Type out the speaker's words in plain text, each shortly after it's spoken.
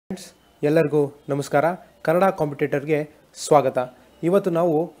ಎಲ್ಲರಿಗೂ ನಮಸ್ಕಾರ. ಕನ್ನಡ ಕಾಂಪಿಟೇಟರ್ಗೆ ಸ್ವಾಗತ. ಇವತ್ತು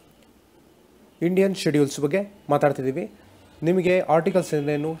ನಾವು ಇಂಡಿಯನ್ ಶೆಡ್ಯೂಲ್ಸ್ ಬಗ್ಗೆ ಮಾತಾಡ್ತಿದ್ದೀವಿ. ನಿಮಗೆ ಆರ್ಟಿಕಲ್ಸ್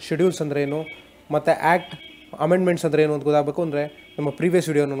ಅಂದ್ರೇನು, ಶೆಡ್ಯೂಲ್ಸ್ ಅಂದ್ರೇನು ಮತ್ತು ಆ್ಯಕ್ಟ್ ಅಮೆಂಡ್ಮೆಂಟ್ಸ್ ಅಂದ್ರೆ ಏನು ಅಂತ ಗೊತ್ತಾಗಬೇಕು ಅಂದರೆ ನಮ್ಮ ಪ್ರೀವಿಯಸ್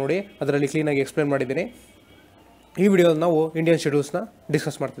ವಿಡಿಯೋನ ನೋಡಿ, ಅದರಲ್ಲಿ ಕ್ಲೀನಾಗಿ ಎಕ್ಸ್ಪ್ಲೇನ್ ಮಾಡಿದ್ದೀನಿ. ಈ ವಿಡಿಯೋದಲ್ಲಿ ನಾವು ಇಂಡಿಯನ್ ಶೆಡ್ಯೂಲ್ಸ್ನ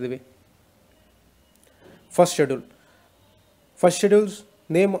ಡಿಸ್ಕಸ್ ಮಾಡ್ತಿದ್ದೀವಿ. First schedules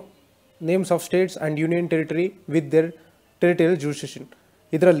names of States and union territory with their territorial jurisdiction.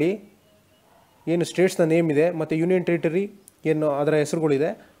 ಇದರಲ್ಲಿ ಏನು ಸ್ಟೇಟ್ಸ್ನ ನೇಮ್ ಇದೆ ಮತ್ತು ಯೂನಿಯನ್ ಟೆರಿಟರಿ ಏನು ಅದರ ಹೆಸರುಗಳಿದೆ,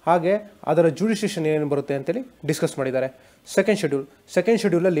 ಹಾಗೆ ಅದರ ಜುರಿಸ್ಡಿಕ್ಷನ್ ಏನು ಬರುತ್ತೆ ಅಂತೇಳಿ ಡಿಸ್ಕಸ್ ಮಾಡಿದ್ದಾರೆ. ಸೆಕೆಂಡ್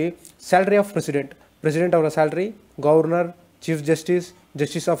ಶೆಡ್ಯೂಲಲ್ಲಿ ಸ್ಯಾಲ್ರಿ ಆಫ್ ಪ್ರೆಸಿಡೆಂಟ್ ಅವರ salary, governor, chief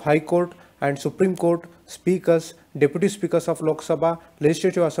justice of high court and supreme court, speakers, deputy speakers of Lok Sabha,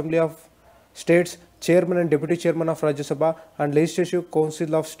 legislative assembly of States, chairman and deputy chairman of Rajya Sabha and legislative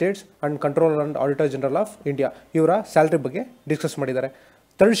council of States and controller and auditor general of India ಇವರ salary ಬಗ್ಗೆ discuss ಮಾಡಿದ್ದಾರೆ.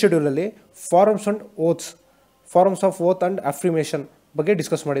 Third ಶೆಡ್ಯೂಲಲ್ಲಿ forms of oath and ಅಫ್ರಿಮೇಷನ್ ಬಗ್ಗೆ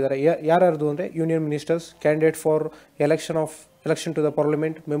discuss ಮಾಡಿದ್ದಾರೆ. ಯಾರ್ಯಾರ್ದು ಅಂದರೆ union ministers, candidate for election to the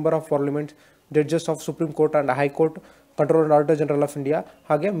parliament, member of parliament, judges of supreme court and high court, controller and auditor general of India,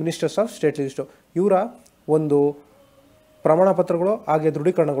 ಹಾಗೆ ministers of state list ಇವರ ಒಂದು ಪ್ರಮಾಣ ಪತ್ರಗಳು ಹಾಗೆ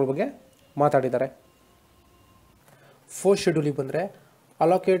ದೃಢೀಕರಣಗಳ ಬಗ್ಗೆ ಮಾತಾಡಿದ್ದಾರೆ. ಫೋರ್ತ್ ಶೆಡ್ಯೂಲಿಗೆ ಬಂದರೆ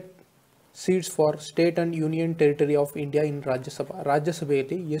allocate seats for state and union territory of India in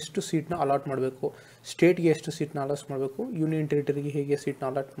ರಾಜ್ಯಸಭೆಯಲ್ಲಿ ಎಷ್ಟು ಸೀಟ್ನ ಅಲಾಟ್ ಮಾಡಬೇಕು, ಸ್ಟೇಟ್ಗೆ ಎಷ್ಟು ಸೀಟ್ನ ಅಲಾಟ್ ಮಾಡಬೇಕು, ಯೂನಿಯನ್ ಟೆರಿಟರಿಗೆ ಹೇಗೆ ಸೀಟ್ನ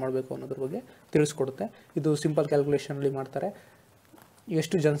ಅಲಾಟ್ ಮಾಡಬೇಕು ಅನ್ನೋದ್ರ ಬಗ್ಗೆ ತಿಳಿಸ್ಕೊಡುತ್ತೆ. ಇದು ಸಿಂಪಲ್ ಕ್ಯಾಲ್ಕುಲೇಷನಲ್ಲಿ ಮಾಡ್ತಾರೆ.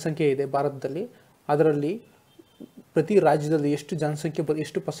 ಎಷ್ಟು ಜನಸಂಖ್ಯೆ ಇದೆ ಭಾರತದಲ್ಲಿ, ಅದರಲ್ಲಿ ಪ್ರತಿ ರಾಜ್ಯದಲ್ಲಿ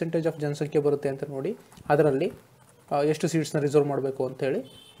ಎಷ್ಟು ಪರ್ಸೆಂಟೇಜ್ ಆಫ್ ಜನಸಂಖ್ಯೆ ಬರುತ್ತೆ ಅಂತ ನೋಡಿ ಅದರಲ್ಲಿ ಎಷ್ಟು ಸೀಟ್ಸ್ನ ರಿಸರ್ವ್ ಮಾಡಬೇಕು ಅಂತೇಳಿ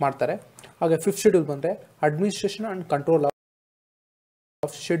ಮಾಡ್ತಾರೆ. ಹಾಗೆ ಫಿಫ್ತ್ ಶೆಡ್ಯೂಲ್ ಬಂದರೆ administration and control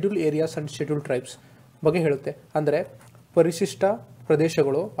of schedule areas and schedule tribes ಬಗ್ಗೆ ಹೇಳುತ್ತೆ. ಅಂದರೆ ಪರಿಶಿಷ್ಟ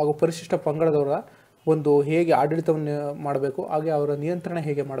ಪ್ರದೇಶಗಳು ಹಾಗೂ ಪರಿಶಿಷ್ಟ ಪಂಗಡದವರ ಒಂದು ಹೇಗೆ ಆಡಳಿತವನ್ನು ಮಾಡಬೇಕು, ಹಾಗೆ ಅವರ ನಿಯಂತ್ರಣ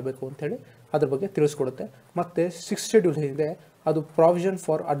ಹೇಗೆ ಮಾಡಬೇಕು ಅಂತೇಳಿ ಅದ್ರ ಬಗ್ಗೆ ತಿಳಿಸ್ಕೊಡುತ್ತೆ. ಮತ್ತು ಸಿಕ್ಸ್ ಶೆಡ್ಯೂಲ್ ಏನಿದೆ ಅದು provision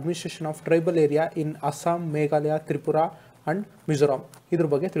for administration of tribal area in Assam, Meghalaya, Tripura and Mizoram ಇದ್ರ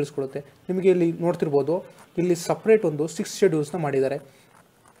ಬಗ್ಗೆ ತಿಳಿಸ್ಕೊಡುತ್ತೆ. ನಿಮಗೆ ಇಲ್ಲಿ ನೋಡ್ತಿರ್ಬೋದು, ಇಲ್ಲಿ ಸಪ್ರೇಟ್ ಒಂದು 6 ಶೆಡ್ಯೂಲ್ಸ್ನ ಮಾಡಿದ್ದಾರೆ.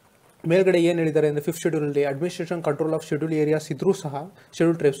 ಮೇಲ್ಗಡೆ ಏನು ಹೇಳಿದ್ದಾರೆ ಅಂದರೆ fifth ಶೆಡ್ಯೂಲಲ್ಲಿ administration control of schedule areas ಇದ್ರೂ ಸಹ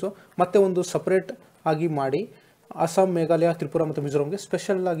ಶೆಡ್ಯೂಲ್ ಟ್ರೈಬ್ಸು ಮತ್ತೆ ಒಂದು ಸಪ್ರೇಟ್ ಆಗಿ ಮಾಡಿ ಅಸ್ಸಾಂ, ಮೇಘಾಲಯ, ತ್ರಿಪುರಾ ಮತ್ತು ಮಿಜೋರಾಂಗೆ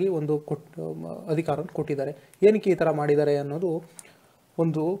ಸ್ಪೆಷಲ್ ಆಗಿ ಒಂದು ಅಧಿಕಾರ ಕೊಟ್ಟಿದ್ದಾರೆ. ಏನಕ್ಕೆ ಈ ಥರ ಮಾಡಿದ್ದಾರೆ ಅನ್ನೋದು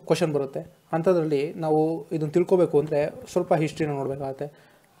ಒಂದು ಕ್ವಶನ್ ಬರುತ್ತೆ. ಅಂಥದ್ರಲ್ಲಿ ನಾವು ಇದನ್ನು ತಿಳ್ಕೊಬೇಕು ಅಂದರೆ ಸ್ವಲ್ಪ ಹಿಸ್ಟ್ರಿನ ನೋಡಬೇಕಾಗತ್ತೆ.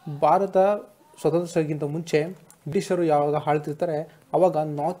 ಭಾರತ ಸ್ವತಂತ್ರಕ್ಕಿಂತ ಮುಂಚೆ ಬ್ರಿಟಿಷರು ಯಾವಾಗ ಆಳ್ತಿರ್ತಾರೆ ಆವಾಗ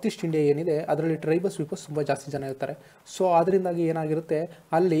ನಾರ್ತ್ ಈಸ್ಟ್ ಇಂಡಿಯಾ ಏನಿದೆ ಅದರಲ್ಲಿ ಟ್ರೈಬಲ್ಸ್ ಪೀಪಲ್ಸ್ ತುಂಬ ಜಾಸ್ತಿ ಜನ ಇರ್ತಾರೆ. ಸೊ ಅದರಿಂದಾಗಿ ಏನಾಗಿರುತ್ತೆ,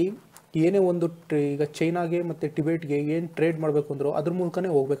 ಅಲ್ಲಿ ಏನೇ ಒಂದು ಈಗ ಚೈನಾಗೆ ಮತ್ತು ಟಿಬೇಟ್ಗೆ ಏನು ಟ್ರೇಡ್ ಮಾಡಬೇಕು ಅಂದರೂ ಅದ್ರ ಮೂಲಕನೇ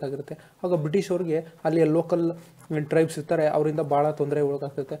ಹೋಗಬೇಕಾಗಿರುತ್ತೆ. ಆಗ ಬ್ರಿಟಿಷ್ ಅವ್ರಿಗೆ ಅಲ್ಲಿ ಲೋಕಲ್ ಟ್ರೈಬ್ಸ್ ಇರ್ತಾರೆ, ಅವರಿಂದ ಭಾಳ ತೊಂದರೆ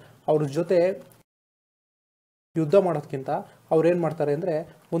ಒಳಗಾಗ್ತಿರುತ್ತೆ. ಅವ್ರ ಜೊತೆ ಯುದ್ಧ ಮಾಡೋದಕ್ಕಿಂತ ಅವ್ರು ಏನು ಮಾಡ್ತಾರೆ ಅಂದರೆ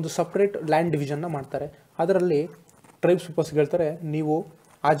ಒಂದು ಸಪ್ರೇಟ್ ಲ್ಯಾಂಡ್ ಡಿವಿಷನ್ನ ಮಾಡ್ತಾರೆ. ಅದರಲ್ಲಿ ಟ್ರೈಬ್ಸ್ ಪೀಪಲ್ಸ್ಗೆ ಹೇಳ್ತಾರೆ, ನೀವು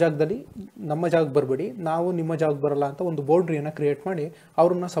ಆ ಜಾಗದಲ್ಲಿ ನಮ್ಮ ಜಾಗಕ್ಕೆ ಬರಬೇಡಿ, ನಾವು ನಿಮ್ಮ ಜಾಗಕ್ಕೆ ಬರಲ್ಲ ಅಂತ ಒಂದು ಬೌಂಡ್ರಿಯನ್ನು ಕ್ರಿಯೇಟ್ ಮಾಡಿ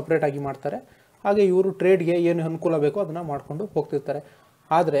ಅವ್ರನ್ನ ಸಪ್ರೇಟಾಗಿ ಮಾಡ್ತಾರೆ. ಹಾಗೆ ಇವರು ಟ್ರೇಡ್ಗೆ ಏನು ಅನುಕೂಲ ಬೇಕೋ ಅದನ್ನು ಮಾಡಿಕೊಂಡು ಹೋಗ್ತಿರ್ತಾರೆ.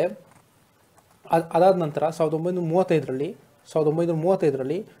 ಆದರೆ ಅದಾದ ನಂತರ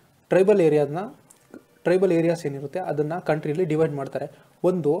 1935ರಲ್ಲಿ ಟ್ರೈಬಲ್ ಏರಿಯಾಸ್ ಏನಿರುತ್ತೆ ಅದನ್ನು ಕಂಟ್ರಿಯಲ್ಲಿ ಡಿವೈಡ್ ಮಾಡ್ತಾರೆ.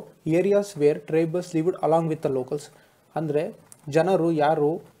 ಒಂದು areas where tribals lived along with the locals, ಅಂದರೆ ಜನರು ಯಾರು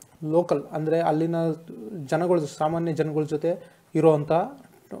ಲೋಕಲ್ ಅಂದರೆ ಅಲ್ಲಿನ ಜನಗಳು ಸಾಮಾನ್ಯ ಜನಗಳ ಜೊತೆ ಇರೋವಂಥ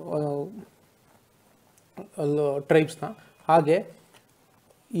ಟ್ರೈಬ್ಸ್ನ, ಹಾಗೆ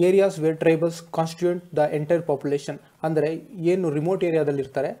areas where tribals constituent the entire population, ಅಂದರೆ ಏನು ರಿಮೋಟ್ ಏರಿಯಾದಲ್ಲಿ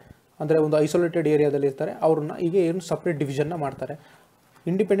ಇರ್ತಾರೆ, ಅಂದರೆ ಒಂದು ಐಸೋಲೇಟೆಡ್ ಏರಿಯಾದಲ್ಲಿ ಇರ್ತಾರೆ, ಅವ್ರನ್ನ ಈಗ ಏನು ಸಪ್ರೇಟ್ ಡಿವಿಷನ್ನ ಮಾಡ್ತಾರೆ.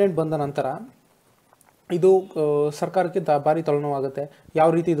 ಇಂಡಿಪೆಂಡೆಂಟ್ ಬಂದ ನಂತರ ಇದು ಸರ್ಕಾರಕ್ಕೆ ಭಾರಿ ತಲೆನೋವಾಗುತ್ತೆ, ಯಾವ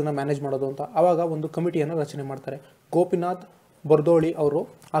ರೀತಿ ಇದನ್ನು ಮ್ಯಾನೇಜ್ ಮಾಡೋದು ಅಂತ. ಆವಾಗ ಒಂದು ಕಮಿಟಿಯನ್ನು ರಚನೆ ಮಾಡ್ತಾರೆ. ಗೋಪಿನಾಥ್ ಬರ್ದೋಳಿ ಅವರು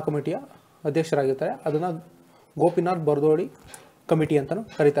ಆ ಕಮಿಟಿಯ ಅಧ್ಯಕ್ಷರಾಗಿರ್ತಾರೆ. ಅದನ್ನು ಗೋಪಿನಾಥ್ ಬರ್ದೋಳಿ ಕಮಿಟಿ ಅಂತಲೂ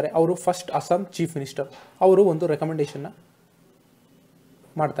ಕರೀತಾರೆ. ಅವರು ಫಸ್ಟ್ ಅಸ್ಸಾಂ ಚೀಫ್ ಮಿನಿಸ್ಟರ್. ಅವರು ಒಂದು ರೆಕಮೆಂಡೇಶನ್ನ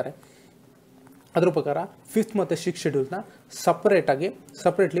ಮಾಡ್ತಾರೆ. ಅದ್ರ ಪ್ರಕಾರ ಫಿಫ್ತ್ ಮತ್ತು ಸಿಕ್ಸ್ ಶೆಡ್ಯೂಲ್ನ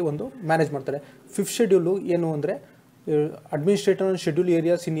ಸಪ್ರೇಟ್ಲಿ ಒಂದು ಮ್ಯಾನೇಜ್ ಮಾಡ್ತಾರೆ. ಫಿಫ್ತ್ ಶೆಡ್ಯೂಲು ಏನು ಅಂದರೆ administrative and schedule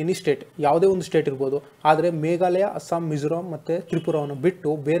areas in any state, ಯಾವುದೇ ಒಂದು ಸ್ಟೇಟ್ ಇರ್ಬೋದು, ಆದರೆ ಮೇಘಾಲಯ, ಅಸ್ಸಾಂ, ಮಿಜೋರಾಂ ಮತ್ತು ತ್ರಿಪುರಾವನ್ನು ಬಿಟ್ಟು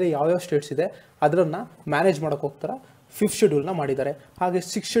ಬೇರೆ ಯಾವ್ಯಾವ ಸ್ಟೇಟ್ಸ್ ಇದೆ ಅದನ್ನು ಮ್ಯಾನೇಜ್ ಮಾಡೋಕ್ಕೆ ಹೋಗ್ತಾರೆ. ಫಿಫ್ತ್ ಶೆಡ್ಯೂಲ್ನ ಮಾಡಿದ್ದಾರೆ. ಹಾಗೆ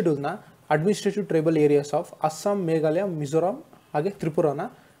six ಶೆಡ್ಯೂಲ್ನ administrative tribal areas of Assam, Meghalaya, Mizoram ಹಾಗೆ ತ್ರಿಪುರಾನ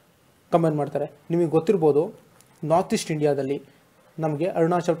ಕಂಬೈನ್ ಮಾಡ್ತಾರೆ. ನಿಮಗೆ ಗೊತ್ತಿರ್ಬೋದು, ನಾರ್ತ್ ಈಸ್ಟ್ ಇಂಡಿಯಾದಲ್ಲಿ ನಮಗೆ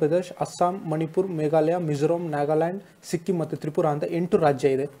ಅರುಣಾಚಲ್ ಪ್ರದೇಶ್, ಅಸ್ಸಾಂ, ಮಣಿಪುರ್, ಮೇಘಾಲಯ, ಮಿಜೋರಾಂ, ನಾಗಾಲ್ಯಾಂಡ್, ಸಿಕ್ಕಿಂ ಮತ್ತು ತ್ರಿಪುರಾ ಅಂತ 8 ರಾಜ್ಯ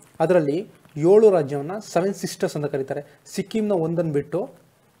ಇದೆ. ಅದರಲ್ಲಿ 7 ರಾಜ್ಯವನ್ನು 7 ಸಿಸ್ಟರ್ಸ್ ಅಂತ ಕರೀತಾರೆ. ಸಿಕ್ಕಿಂನ ಒಂದನ್ನು ಬಿಟ್ಟು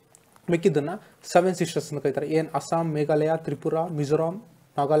ಮಿಕ್ಕಿದ್ದನ್ನು 7 ಸಿಸ್ಟರ್ಸ್ ಅಂತ ಕರೀತಾರೆ. ಏನು ಅಸ್ಸಾಂ, ಮೇಘಾಲಯ, ತ್ರಿಪುರಾ, ಮಿಜೋರಾಂ,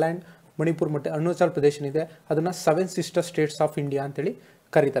 ನಾಗಾಲ್ಯಾಂಡ್ ಮಣಿಪುರ್ ಮತ್ತು ಅರುಣಾಚಲ ಪ್ರದೇಶ ಏನಿದೆ ಅದನ್ನು 7 ಸಿಸ್ಟರ್ ಸ್ಟೇಟ್ಸ್ ಆಫ್ ಇಂಡಿಯಾ ಅಂತೇಳಿ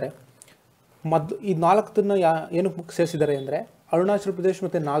ಕರೀತಾರೆ. ಈ ನಾಲ್ಕನ್ನ ಏನಕ್ಕೆ ಸೇರಿಸಿದ್ದಾರೆ ಅಂದರೆ ಅರುಣಾಚಲ ಪ್ರದೇಶ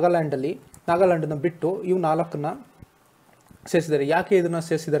ಮತ್ತು ನಾಗಾಲ್ಯಾಂಡನ್ನು ಬಿಟ್ಟು ಇವು ನಾಲ್ಕನ್ನ ಸೇರಿಸಿದ್ದಾರೆ. ಯಾಕೆ ಇದನ್ನು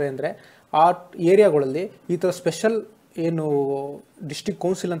ಸೇರಿಸಿದ್ದಾರೆ ಅಂದರೆ ಆ ಏರಿಯಾಗಳಲ್ಲಿ ಈ ಥರ ಸ್ಪೆಷಲ್ ಏನು ಡಿಸ್ಟ್ರಿಕ್ಟ್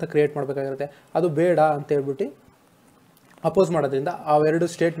ಕೌನ್ಸಿಲ್ ಅಂತ ಕ್ರಿಯೇಟ್ ಮಾಡಬೇಕಾಗಿರುತ್ತೆ, ಅದು ಬೇಡ ಅಂತ ಹೇಳ್ಬಿಟ್ಟು ಅಪೋಸ್ ಮಾಡೋದ್ರಿಂದ ಅವೆರಡು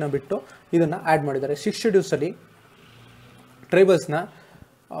ಸ್ಟೇಟ್ನ ಬಿಟ್ಟು ಇದನ್ನು ಆ್ಯಡ್ ಮಾಡಿದ್ದಾರೆ. 6 ಶೆಡ್ಯೂಲ್ಸಲ್ಲಿ ಟ್ರೈಬಲ್ಸ್ನ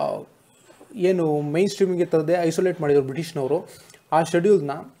ಏನು ಮೈನ್ ಸ್ಟ್ರೀಮಿಗೆ ತರದೆ ಐಸೋಲೇಟ್ ಮಾಡಿದ್ರು ಬ್ರಿಟಿಷ್ನವರು. ಆ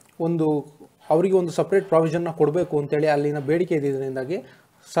ಶೆಡ್ಯೂಲ್ನ ಅವರಿಗೆ ಒಂದು ಸಪ್ರೇಟ್ ಪ್ರಾವಿಷನ್ನ ಕೊಡಬೇಕು ಅಂತೇಳಿ ಅಲ್ಲಿನ ಬೇಡಿಕೆ ಇದ್ದಿದ್ದರಿಂದಾಗಿ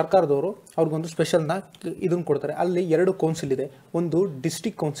ಸರ್ಕಾರದವರು ಅವ್ರಿಗೊಂದು ಸ್ಪೆಷಲ್ನ ಇದನ್ನು ಕೊಡ್ತಾರೆ. ಅಲ್ಲಿ 2 ಕೌನ್ಸಿಲ್ ಇದೆ, ಒಂದು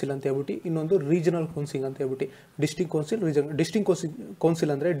ಡಿಸ್ಟ್ರಿಕ್ಟ್ ಕೌನ್ಸಿಲ್ ಅಂತ ಹೇಳ್ಬಿಟ್ಟು, ಇನ್ನೊಂದು ರೀಜನಲ್ ಕೌನ್ಸಿಲ್ ಅಂತ ಹೇಳ್ಬಿಟ್ಟು. ಡಿಸ್ಟ್ರಿಕ್ಟ್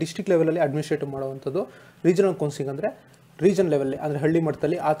ಕೌನ್ಸಿಲ್ ಅಂದರೆ ಡಿಸ್ಟ್ರಿಕ್ಟ್ ಲೆವೆಲಲ್ಲಿ ಅಡ್ಮಿನಿಸ್ಟ್ರೇಟ್ ಮಾಡುವಂಥದ್ದು. ರೀಜನಲ್ ಕೌನ್ಸಿಲ್ ಅಂದರೆ ರೀಜನ್ ಲೆವೆಲ್ಲಿ, ಅಂದರೆ ಹಳ್ಳಿ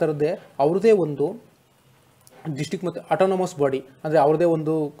ಮಟ್ಟದಲ್ಲಿ ಆ ಥರದ್ದೇ ಅವ್ರದ್ದೇ ಒಂದು ಡಿಸ್ಟ್ರಿಕ್ಟ್ ಮತ್ತು ಆಟೋನಮಸ್ ಬಾಡಿ, ಅಂದರೆ ಅವ್ರದ್ದೇ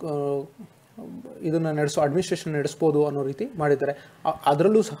ಒಂದು ಇದನ್ನು ಅಡ್ಮಿನಿಸ್ಟ್ರೇಷನ್ ನಡೆಸ್ಬೋದು ಅನ್ನೋ ರೀತಿ ಮಾಡಿದ್ದಾರೆ.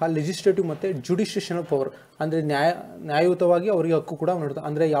 ಅದರಲ್ಲೂ ಸಹ ಲೆಜಿಸ್ಲೇಟಿವ್ ಮತ್ತು ಜುಡಿಷಿಯಲ್ ಪವರ್, ಅಂದರೆ ನ್ಯಾಯಯುತವಾಗಿ ಅವರಿಗೆ ಹಕ್ಕು ಕೂಡ ನೀಡುತ್ತೆ.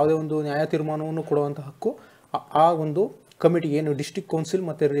 ಅಂದರೆ ಯಾವುದೇ ಒಂದು ನ್ಯಾಯ ತೀರ್ಮಾನವನ್ನು ಕೊಡುವಂಥ ಹಕ್ಕು ಆ ಒಂದು ಕಮಿಟಿ ಏನು ಡಿಸ್ಟ್ರಿಕ್ಟ್ ಕೌನ್ಸಿಲ್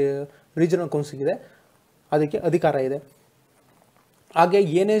ಮತ್ತು ರೀಜನಲ್ ಕೌನ್ಸಿಲ್ ಇದೆ ಅದಕ್ಕೆ ಅಧಿಕಾರ ಇದೆ. ಹಾಗೆ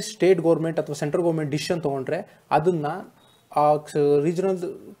ಏನೇ ಸ್ಟೇಟ್ ಗೌರ್ಮೆಂಟ್ ಅಥವಾ ಸೆಂಟ್ರಲ್ ಗೌರ್ಮೆಂಟ್ ಡಿಸಿಷನ್ ತೊಗೊಂಡ್ರೆ ಅದನ್ನು ಆ ರೀಜನಲ್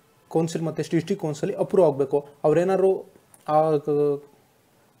ಕೌನ್ಸಿಲ್ ಮತ್ತು ಡಿಸ್ಟ್ರಿಕ್ಟ್ ಕೌನ್ಸಿಲ್ ಅಪ್ರೂವ್ ಆಗಬೇಕು. ಅವರೇನಾದ್ರು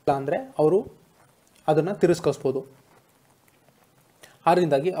ಅಂದರೆ ಅವರು ಅದನ್ನು ತಿರಸ್ಕರಿಸ್ಬೋದು.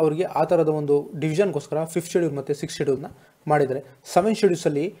 ಆದ್ದರಿಂದಾಗಿ ಅವರಿಗೆ ಆ ಥರದ ಒಂದು ಡಿವಿಷನ್ಗೋಸ್ಕರ 5th ಶೆಡ್ಯೂಲ್ ಮತ್ತು 6th ಶೆಡ್ಯೂಲ್ನ ಮಾಡಿದ್ದಾರೆ. 7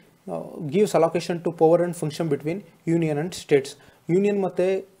 ಶೆಡ್ಯೂಲ್ಸಲ್ಲಿ gives allocation to power and function between union and States. Union ಮತ್ತು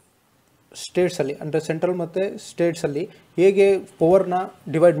ಸ್ಟೇಟ್ಸಲ್ಲಿ ಅಂದರೆ ಸೆಂಟ್ರಲ್ ಮತ್ತು ಸ್ಟೇಟ್ಸಲ್ಲಿ ಹೇಗೆ ಪವರ್ನ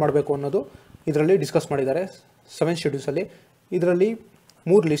ಡಿವೈಡ್ ಮಾಡಬೇಕು ಅನ್ನೋದು ಇದರಲ್ಲಿ ಡಿಸ್ಕಸ್ ಮಾಡಿದ್ದಾರೆ 7th ಶೆಡ್ಯೂಲ್ಸಲ್ಲಿ. ಇದರಲ್ಲಿ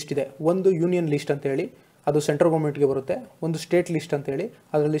 3 ಲಿಸ್ಟ್ ಇದೆ. ಒಂದು ಯೂನಿಯನ್ ಲಿಸ್ಟ್ ಅಂತೇಳಿ, ಅದು ಸೆಂಟ್ರಲ್ ಗೌರ್ಮೆಂಟ್ಗೆ ಬರುತ್ತೆ. ಒಂದು ಸ್ಟೇಟ್ ಲಿಸ್ಟ್ ಅಂತೇಳಿ,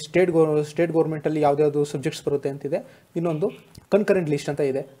 ಅದರಲ್ಲಿ ಸ್ಟೇಟ್ ಗೌರ್ಮೆಂಟಲ್ಲಿ ಯಾವುದ್ಯಾವುದು ಸಬ್ಜೆಕ್ಟ್ಸ್ ಬರುತ್ತೆ ಅಂತಿದೆ. ಇನ್ನೊಂದು ಕನ್ಕರೆಂಟ್ ಲಿಸ್ಟ್ ಅಂತ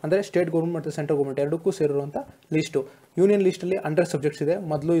ಇದೆ, ಅಂದರೆ ಸ್ಟೇಟ್ ಗೌರ್ಮೆಂಟ್ ಮತ್ತು ಸೆಂಟ್ರಲ್ ಗೌರ್ಮೆಂಟ್ ಎರಡಕ್ಕೂ ಸೇರಿರುವಂಥ ಲಿಸ್ಟು. ಯೂನಿಯನ್ ಲಿಸ್ಟಲ್ಲಿ 100 ಸಬ್ಜೆಕ್ಟ್ಸ್ ಇದೆ.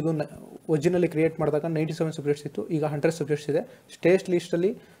 ಮೊದಲು ಇದು ಒರಿಜಿನಲಿ ಕ್ರಿಯೇಟ್ ಮಾಡಿದಾಗ 97 ಸಬ್ಜೆಕ್ಟ್ಸ್ ಇತ್ತು, ಈಗ 100 ಸಬ್ಜೆಕ್ಟ್ಸ್ ಇದೆ. ಸ್ಟೇಟ್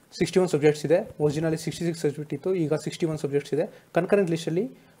ಲಿಸ್ಟಲ್ಲಿ 61 ಸಬ್ಜೆಕ್ಟ್ಸ್ ಇದೆ, ಒರಿಜಿನಲಿ 66 ಸಬ್ಜೆಕ್ಟ್ ಇತ್ತು, ಈಗ 61 ಸಬ್ಜೆಕ್ಟ್ಸ್ ಇದೆ. ಕನ್ಕರೆಂಟ್ ಲಿಸ್ಟಲ್ಲಿ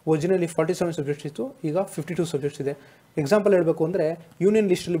ಒರಿಜಿನಲಿ 47 ಸಬ್ಜೆಕ್ಟ್ಸ್ ಇತ್ತು, ಈಗ 52 ಸಬ್ಜೆಕ್ಟ್ಸ್ ಇದೆ. ಎಕ್ಸಾಂಪಲ್ ಹೇಳಬೇಕು ಅಂದರೆ ಯೂನಿಯನ್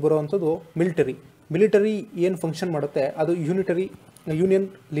ಲಿಸ್ಟಲ್ಲಿ ಬರುವಂಥದ್ದು ಮಿಲಿಟರಿ ಏನು ಫಂಕ್ಷನ್ ಮಾಡುತ್ತೆ ಅದು ಯೂನಿಯನ್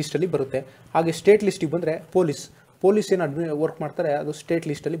ಲಿಸ್ಟಲ್ಲಿ ಬರುತ್ತೆ. ಹಾಗೆ ಸ್ಟೇಟ್ ಲಿಸ್ಟಿಗೆ ಬಂದರೆ ಪೊಲೀಸ್ ಏನು ವರ್ಕ್ ಮಾಡ್ತಾರೆ ಅದು ಸ್ಟೇಟ್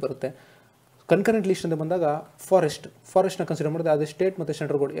ಲಿಸ್ಟಲ್ಲಿ ಬರುತ್ತೆ. ಕನ್ಕರೆಂಟ್ ಲಿಸ್ಟ್ ಅಂತ ಬಂದಾಗ ಫಾರೆಸ್ಟ್ನ ಕನ್ಸಿಡರ್ ಮಾಡಿದ್ರೆ ಅದು ಸ್ಟೇಟ್ ಮತ್ತು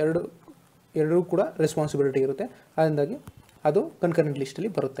ಸೆಂಟ್ರಲ್ ಗೌರ್ಮೆಂಟ್ ಎರಡೂ ಕೂಡ ರೆಸ್ಪಾನ್ಸಿಬಿಲಿಟಿ ಇರುತ್ತೆ. ಅದರಿಂದಾಗಿ ಅದು ಕನ್ಕರೆಂಟ್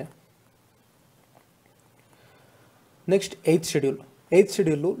ಲಿಸ್ಟಲ್ಲಿ ಬರುತ್ತೆ. ನೆಕ್ಸ್ಟ್ 8th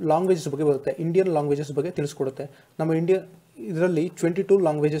ಶೆಡ್ಯೂಲು ಲ್ಯಾಂಗ್ವೇಜಸ್ ಬಗ್ಗೆ ಬರುತ್ತೆ. ಇಂಡಿಯನ್ ಲ್ಯಾಂಗ್ವೇಜಸ್ ಬಗ್ಗೆ ತಿಳಿಸ್ಕೊಡುತ್ತೆ. ನಮ್ಮ ಇದರಲ್ಲಿ 22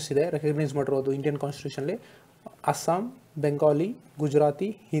 ಲ್ಯಾಂಗ್ವೇಜಸ್ ಇದೆ ರೆಕಗ್ನೈಸ್ ಮಾಡಿರೋದು ಇಂಡಿಯನ್ ಕಾನ್ಸ್ಟಿಟ್ಯೂಷನ್ಲಿ. ಅಸ್ಸಾಂ, ಬೆಂಗಾಲಿ, ಗುಜರಾತಿ,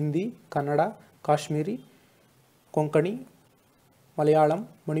 ಹಿಂದಿ, ಕನ್ನಡ, ಕಾಶ್ಮೀರಿ, ಕೊಂಕಣಿ, ಮಲಯಾಳಂ,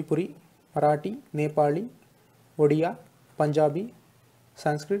 ಮಣಿಪುರಿ, ಮರಾಠಿ, ನೇಪಾಳಿ, ಒಡಿಯಾ, ಪಂಜಾಬಿ,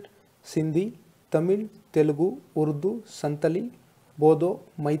 ಸಂಸ್ಕೃತ್, ಸಿಂಧಿ, ತಮಿಳ್, ತೆಲುಗು, ಉರ್ದು, ಸಂತಲಿ, ಬೋಧೋ,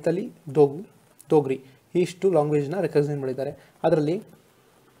 ಮೈಥಿಲಿ, ದೋಗ್ರಿ ಇಷ್ಟು ಲ್ಯಾಂಗ್ವೇಜ್ನ ರೆಕಗ್ನೈಸ್ ಮಾಡಿದ್ದಾರೆ. ಅದರಲ್ಲಿ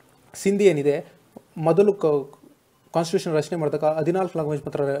ಸಿಂಧಿ ಏನಿದೆ ಮೊದಲು ಕಾನ್ಸ್ಟಿಟ್ಯೂಷನ್ ರಚನೆ ಮಾಡಿದಾಗ 14 ಲ್ಯಾಂಗ್ವೇಜ್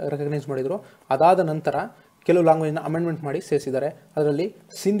ಮಾತ್ರ ರೆಕಗ್ನೈಸ್ ಮಾಡಿದರು. ಅದಾದ ನಂತರ ಕೆಲವು ಲ್ಯಾಂಗ್ವೇಜ್ನ ಅಮೆಂಡ್ಮೆಂಟ್ ಮಾಡಿ ಸೇರಿಸಿದ್ದಾರೆ. ಅದರಲ್ಲಿ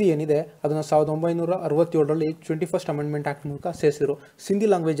ಸಿಂಧಿ ಏನಿದೆ ಅದನ್ನು 1967ರಲ್ಲಿ 21st ಅಮೆಂಡ್ಮೆಂಟ್ ಆ್ಯಕ್ಟ್ ಮೂಲಕ ಸೇರಿಸಿದರು. ಸಿಂಧಿ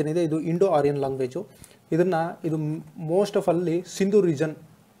ಲ್ಯಾಂಗ್ವೇಜ್ ಏನಿದೆ ಇದು ಇಂಡೋ ಆರ್ಯನ್ ಲ್ಯಾಂಗ್ವೇಜು. ಇದು ಮೋಸ್ಟ್ ಆಫ್ ಅಲ್ಲಿ ಸಿಂಧೂ ರೀಜನ್,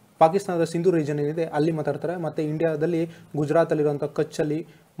 ಪಾಕಿಸ್ತಾನದ ಸಿಂಧೂ ರೀಜನ್ ಏನಿದೆ ಅಲ್ಲಿ ಮಾತಾಡ್ತಾರೆ. ಮತ್ತು ಇಂಡಿಯಾದಲ್ಲಿ ಗುಜರಾತಲ್ಲಿರುವಂಥ ಕಚ್ಚಲ್ಲಿ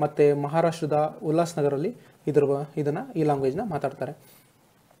ಮತ್ತು ಮಹಾರಾಷ್ಟ್ರದ ಉಲ್ಲಾಸ್ನಗರಲ್ಲಿ ಈ ಲ್ಯಾಂಗ್ವೇಜ್ನ ಮಾತಾಡ್ತಾರೆ.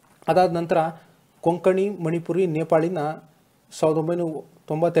 ಅದಾದ ನಂತರ Konkani, Manipuri, ನೇಪಾಳಿನ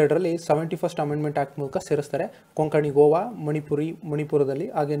 1992ರಲ್ಲಿ 71st amendment act ಮೂಲಕ ಸೇರಿಸ್ತಾರೆ. ಕೊಂಕಣಿ ಗೋವಾ, ಮಣಿಪುರದಲ್ಲಿ,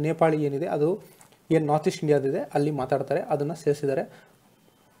 ಹಾಗೆ ನೇಪಾಳಿ ಏನಿದೆ ಅದು ಏನು ನಾರ್ತ್ ಈಸ್ಟ್ ಇಂಡಿಯಾದಿದೆ ಅಲ್ಲಿ ಮಾತಾಡ್ತಾರೆ, ಅದನ್ನು ಸೇರಿಸಿದ್ದಾರೆ.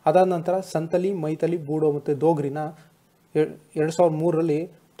 ಅದಾದ ನಂತರ ಸಂತಲಿ, ಮೈಥಿಲಿ, ಬೂಡೋ ಮತ್ತು ದೋಗ್ರಿನ 2003ರಲ್ಲಿ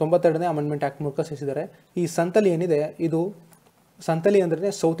 92ನೇ ಅಮೆಂಡ್ಮೆಂಟ್ ಆ್ಯಕ್ಟ್ ಮೂಲಕ ಸೇರಿಸಿದ್ದಾರೆ. ಈ ಸಂತಲಿ ಏನಿದೆ ಸಂತಲಿ ಅಂದ್ರೆ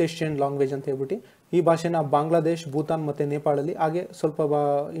ಸೌತ್ ಏಷ್ಯನ್ ಲ್ಯಾಂಗ್ವೇಜ್ ಅಂತ ಹೇಳ್ಬಿಟ್ಟು ಈ ಭಾಷೆನ ಬಾಂಗ್ಲಾದೇಶ್, ಭೂತಾನ್ ಮತ್ತು ನೇಪಾಳಲ್ಲಿ ಹಾಗೆ ಸ್ವಲ್ಪ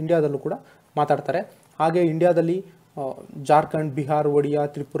ಇಂಡಿಯಾದಲ್ಲೂ ಕೂಡ ಮಾತಾಡ್ತಾರೆ. ಹಾಗೆ ಇಂಡಿಯಾದಲ್ಲಿ ಜಾರ್ಖಂಡ್, ಬಿಹಾರ್, ಒಡಿಯಾ,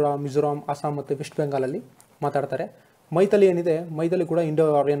 ತ್ರಿಪುರಾ, ಮಿಜೋರಾಂ, ಅಸ್ಸಾಂ ಮತ್ತು ವೆಸ್ಟ್ ಬೆಂಗಾಲಲ್ಲಿ ಮಾತಾಡ್ತಾರೆ. ಮೈಥಿಲಿ ಏನಿದೆ ಮೈಥಿಲಿ ಕೂಡ ಇಂಡೋ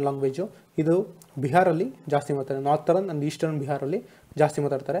ಆರ್ಯನ್ ಲ್ಯಾಂಗ್ವೇಜು. ಇದು ಬಿಹಾರಲ್ಲಿ ಜಾಸ್ತಿ ಮಾತಾಡ್ತಾರೆ, ನಾರ್ತರ್ನ್ ಆ್ಯಂಡ್ ಈಸ್ಟರ್ನ್ ಬಿಹಾರಲ್ಲಿ ಜಾಸ್ತಿ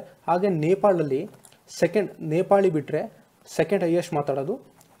ಮಾತಾಡ್ತಾರೆ. ಹಾಗೆ ನೇಪಾಳಲ್ಲಿ ನೇಪಾಳಿ ಬಿಟ್ಟರೆ ಸೆಕೆಂಡ್ ಹೈಯೆಸ್ಟ್ ಮಾತಾಡೋದು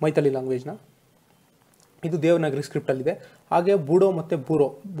ಮೈಥಿಲಿ ಲ್ಯಾಂಗ್ವೇಜ್ನ. ಇದು ದೇವನಾಗರಿ ಸ್ಕ್ರಿಪ್ಟಲ್ಲಿದೆ. ಹಾಗೆ ಬೂಡೋ ಮತ್ತು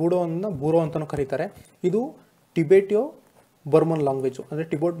ಬೂರೋ ಅಂತಲೂ ಕರೀತಾರೆ. ಇದು ಟಿಬೇಟಿಯೋ ಬರ್ಮನ್ ಲ್ಯಾಂಗ್ವೇಜು, ಅಂದರೆ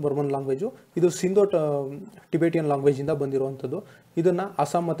ಬರ್ಮನ್ ಲ್ಯಾಂಗ್ವೇಜು. ಇದು ಸಿಂಧೋ ಟಿಬೇಟಿಯನ್ ಲ್ಯಾಂಗ್ವೇಜಿಂದ ಬಂದಿರುವಂಥದ್ದು. ಇದನ್ನು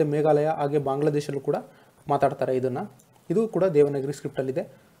ಅಸ್ಸಾಂ ಮತ್ತು ಮೇಘಾಲಯ ಹಾಗೆ ಬಾಂಗ್ಲಾದೇಶಲ್ಲೂ ಕೂಡ ಮಾತಾಡ್ತಾರೆ. ಇದು ಕೂಡ ದೇವನಾಗರಿ ಸ್ಕ್ರಿಪ್ಟಲ್ಲಿದೆ.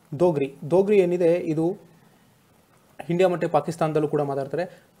 ದೋಗ್ರಿ ಏನಿದೆ ಇದು ಇಂಡಿಯಾ ಮತ್ತು ಪಾಕಿಸ್ತಾನದಲ್ಲೂ ಕೂಡ ಮಾತಾಡ್ತಾರೆ.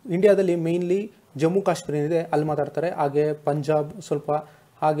 ಇಂಡಿಯಾದಲ್ಲಿ ಮೇಯ್ನ್ಲಿ ಜಮ್ಮು ಕಾಶ್ಮೀರ ಏನಿದೆ ಅಲ್ಲಿ ಮಾತಾಡ್ತಾರೆ, ಹಾಗೆ ಪಂಜಾಬ್ ಸ್ವಲ್ಪ,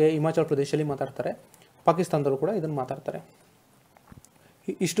 ಹಾಗೆ ಹಿಮಾಚಲ ಪ್ರದೇಶದಲ್ಲಿ ಮಾತಾಡ್ತಾರೆ. ಪಾಕಿಸ್ತಾನದಲ್ಲೂ ಕೂಡ ಇದನ್ನು ಮಾತಾಡ್ತಾರೆ.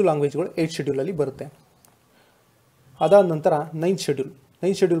 ಇಷ್ಟು ಲ್ಯಾಂಗ್ವೇಜ್ಗಳು 8th ಶೆಡ್ಯೂಲಲ್ಲಿ ಬರುತ್ತೆ. ಅದಾದ ನಂತರ 9th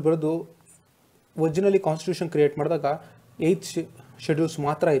ಶೆಡ್ಯೂಲ್ ಬರೋದು ಒರಿಜಿನಲಿ ಕಾನ್ಸ್ಟಿಟ್ಯೂಷನ್ ಕ್ರಿಯೇಟ್ ಮಾಡಿದಾಗ 8 ಶೆಡ್ಯೂಲ್ಸ್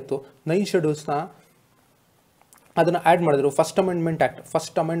ಮಾತ್ರ ಇತ್ತು. 9 ಶೆಡ್ಯೂಲ್ಸ್ನ ಅದನ್ನು ಆ್ಯಡ್ ಮಾಡಿದ್ರು. ಫಸ್ಟ್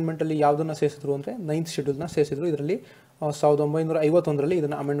ಅಮೆಂಡ್ಮೆಂಟಲ್ಲಿ ಯಾವುದನ್ನು ಸೇರಿಸಿದ್ರು ಅಂದರೆ 9th ಶೆಡ್ಯೂಲ್ನ ಸೇರಿಸಿದ್ರು. ಇದರಲ್ಲಿ 1951ರಲ್ಲಿ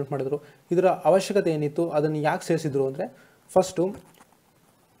ಇದನ್ನು ಅಮೆಂಡ್ಮೆಂಟ್ ಮಾಡಿದ್ರು. ಇದರ ಅವಶ್ಯಕತೆ ಏನಿತ್ತು, ಅದನ್ನು ಯಾಕೆ ಸೇರಿಸಿದ್ರು ಅಂದರೆ, ಫಸ್ಟು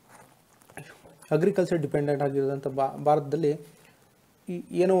ಅಗ್ರಿಕಲ್ಚರ್ ಡಿಪೆಂಡೆಂಟ್ ಆಗಿರೋದಂಥ ಭಾರತದಲ್ಲಿ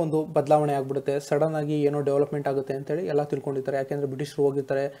ಏನೋ ಒಂದು ಬದಲಾವಣೆ ಆಗಿಬಿಡುತ್ತೆ, ಸಡನ್ನಾಗಿ ಏನೋ ಡೆವಲಪ್ಮೆಂಟ್ ಆಗುತ್ತೆ ಅಂತೇಳಿ ಎಲ್ಲ ತಿಳ್ಕೊಂಡಿರ್ತಾರೆ. ಯಾಕೆಂದರೆ ಬ್ರಿಟಿಷರು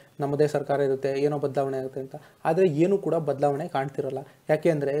ಹೋಗಿರ್ತಾರೆ, ನಮ್ಮದೇ ಸರ್ಕಾರ ಇರುತ್ತೆ, ಏನೋ ಬದಲಾವಣೆ ಆಗುತ್ತೆ ಅಂತ. ಆದರೆ ಏನೂ ಕೂಡ ಬದಲಾವಣೆ ಕಾಣ್ತಿರಲ್ಲ.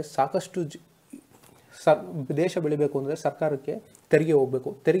 ಯಾಕೆ ಅಂದರೆ ಸಾಕಷ್ಟು ದೇಶ ಬೆಳಿಬೇಕು ಅಂದರೆ ಸರ್ಕಾರಕ್ಕೆ ತೆರಿಗೆ ಹೋಗಬೇಕು.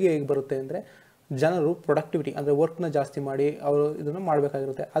 ತೆರಿಗೆ ಹೇಗೆ ಬರುತ್ತೆ ಅಂದರೆ, ಜನರು ಪ್ರೊಡಕ್ಟಿವಿಟಿ ಅಂದರೆ ವರ್ಕ್ನ ಜಾಸ್ತಿ ಮಾಡಿ ಅವರು ಇದನ್ನು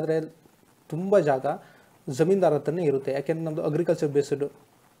ಮಾಡಬೇಕಾಗಿರುತ್ತೆ. ಆದರೆ ತುಂಬ ಜಾಗ ಜಮೀನ್ದಾರ ಹತ್ರನೇ ಇರುತ್ತೆ. ಯಾಕೆಂದರೆ ನಮ್ಮದು ಅಗ್ರಿಕಲ್ಚರ್ ಬೇಸ್ಡ್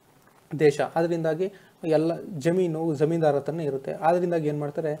ದೇಶ, ಅದರಿಂದಾಗಿ ಎಲ್ಲ ಜಮೀನ್ದಾರ ಹತ್ರನೇ ಇರುತ್ತೆ. ಅದರಿಂದಾಗಿ ಏನು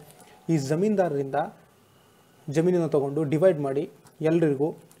ಮಾಡ್ತಾರೆ, ಈ ಜಮೀನ್ದಾರರಿಂದ ಜಮೀನನ್ನು ತೊಗೊಂಡು ಡಿವೈಡ್ ಮಾಡಿ ಎಲ್ಲರಿಗೂ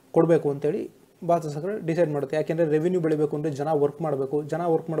ಕೊಡಬೇಕು ಅಂತೇಳಿ ಭಾರತ ಸರ್ಕಾರ ಡಿಸೈಡ್ ಮಾಡುತ್ತೆ. ಯಾಕೆಂದರೆ ರೆವಿನ್ಯೂ ಬೆಳಿಬೇಕು ಅಂದರೆ ಜನ ವರ್ಕ್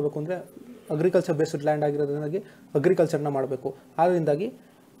ಮಾಡಬೇಕು ಅಂದರೆ ಅಗ್ರಿಕಲ್ಚರ್ ಬೇಸ್ಡ್ ಲ್ಯಾಂಡ್ ಆಗಿರೋದ್ರಿಂದಾಗಿ ಅಗ್ರಿಕಲ್ಚರ್ನ ಮಾಡಬೇಕು. ಅದರಿಂದಾಗಿ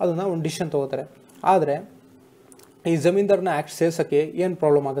ಅದನ್ನು ಒಂದು ಡಿಸಿಷನ್ ತೊಗೋತಾರೆ. ಆದರೆ ಈ ಜಮೀನ್ದಾರನ ಆ್ಯಕ್ಟ್ ಸೇರ್ಸೋಕ್ಕೆ ಏನು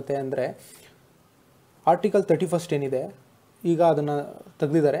ಪ್ರಾಬ್ಲಮ್ ಆಗುತ್ತೆ ಅಂದರೆ, ಆರ್ಟಿಕಲ್ 31 ಏನಿದೆ ಈಗ ಅದನ್ನು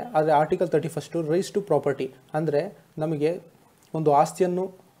ತೆಗೆದಿದ್ದಾರೆ. ಆದರೆ ಆರ್ಟಿಕಲ್ 31 ರೈಸ್ ಟು ಪ್ರಾಪರ್ಟಿ ಅಂದರೆ ನಮಗೆ ಒಂದು ಆಸ್ತಿ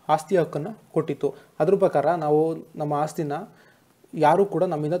ಹಕ್ಕನ್ನು ಕೊಟ್ಟಿತ್ತು. ಅದ್ರ ಪ್ರಕಾರ ನಾವು ನಮ್ಮ ಆಸ್ತಿನ ಯಾರೂ ಕೂಡ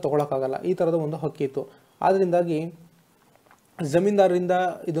ನಮ್ಮಿಂದ ತೊಗೊಳಕ್ಕಾಗಲ್ಲ, ಈ ಥರದ ಒಂದು ಹಕ್ಕಿತ್ತು. ಆದ್ದರಿಂದಾಗಿ ಜಮೀನ್ದಾರರಿಂದ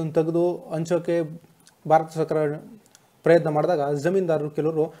ಇದನ್ನು ತೆಗೆದು ಹಂಚೋಕ್ಕೆ ಭಾರತ ಸರ್ಕಾರ ಪ್ರಯತ್ನ ಮಾಡಿದಾಗ ಜಮೀನ್ದಾರರು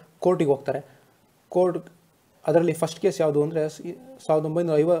ಕೆಲವರು ಕೋರ್ಟಿಗೆ ಹೋಗ್ತಾರೆ. ಅದರಲ್ಲಿ ಫಸ್ಟ್ ಕೇಸ್ ಯಾವುದು ಅಂದರೆ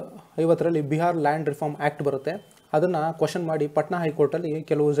 1950ರಲ್ಲಿ ಬಿಹಾರ್ ಲ್ಯಾಂಡ್ ರಿಫಾರ್ಮ್ ಆ್ಯಕ್ಟ್ ಬರುತ್ತೆ. ಅದನ್ನು ಕ್ವಶನ್ ಮಾಡಿ ಪಟ್ನಾ ಹೈಕೋರ್ಟಲ್ಲಿ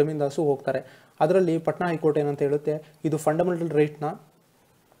ಕೆಲವು ಜಮೀನ್ದಾರರು ಹೋಗ್ತಾರೆ. ಅದರಲ್ಲಿ ಪಟ್ನಾ ಹೈಕೋರ್ಟ್ ಏನಂತ ಹೇಳುತ್ತೆ, ಇದು ಫಂಡಮೆಂಟಲ್ ರೈಟ್ನ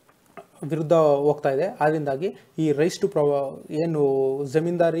ವಿರುದ್ಧ ಹೋಗ್ತಾ ಇದೆ. ಅದರಿಂದಾಗಿ ಈ ರೈಸ್ ಟು ಏನು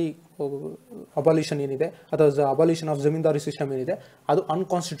ಜಮೀನ್ದಾರಿ ಅಬಾಲಿಷನ್ ಏನಿದೆ ಅಥವಾ ಅಬಾಲಿಷನ್ ಆಫ್ ಜಮೀನ್ದಾರಿ ಸಿಸ್ಟಮ್ ಏನಿದೆ ಅದು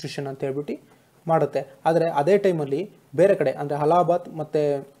ಅನ್ಕಾನ್ಸ್ಟಿಟ್ಯೂಷನ್ ಅಂತ ಹೇಳ್ಬಿಟ್ಟು ಮಾಡುತ್ತೆ. ಆದರೆ ಅದೇ ಟೈಮಲ್ಲಿ ಬೇರೆ ಕಡೆ ಅಂದರೆ ಅಲಹಾಬಾದ್ ಮತ್ತು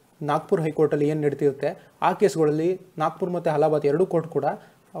ನಾಗ್ಪುರ್ ಹೈಕೋರ್ಟಲ್ಲಿ ಏನು ನಡೀತಿರುತ್ತೆ ಆ ಕೇಸ್ಗಳಲ್ಲಿ ನಾಗ್ಪುರ್ ಮತ್ತು ಅಲಹಾಬಾದ್ ಎರಡೂ ಕೋರ್ಟ್ ಕೂಡ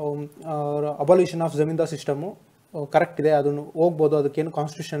abolition of zamindar system correct ಇದೆ, ಅದನ್ನು ಹೋಗ್ಬೋದು, ಅದಕ್ಕೇನು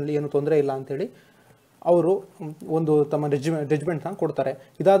ಕಾನ್ಸ್ಟಿಟ್ಯೂಷನಲ್ಲಿ ಏನು ತೊಂದರೆ ಇಲ್ಲ ಅಂತೇಳಿ ಅವರು ಒಂದು ತಮ್ಮ ಜಡ್ಜ್ಮೆಂಟ್ನ ಕೊಡ್ತಾರೆ.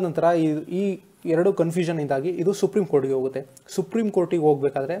 ಇದಾದ ನಂತರ ಈ ಎರಡು ಕನ್ಫ್ಯೂಷನ್ನಿಂದಾಗಿ ಇದು ಸುಪ್ರೀಂ ಕೋರ್ಟಿಗೆ ಹೋಗುತ್ತೆ. ಸುಪ್ರೀಂ ಕೋರ್ಟಿಗೆ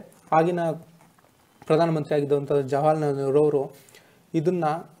ಹೋಗಬೇಕಾದ್ರೆ ಆಗಿನ ಪ್ರಧಾನಮಂತ್ರಿ ಆಗಿದ್ದಂಥ ಜವಾಹರ್ಲಾಲ್ ನೆಹರು ಅವರು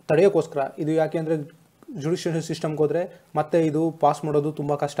ಇದನ್ನು ತಡೆಯೋಕ್ಕೋಸ್ಕರ, ಇದು ಯಾಕೆ ಅಂದರೆ ಜುಡಿಷಿಯಲ್ ಸಿಸ್ಟಮ್ಗೆ ಹೋದರೆ ಮತ್ತೆ ಇದು ಪಾಸ್ ಮಾಡೋದು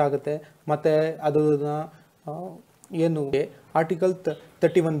ತುಂಬ ಕಷ್ಟ ಆಗುತ್ತೆ, ಮತ್ತು ಅದನ್ನು ಏನು ಆರ್ಟಿಕಲ್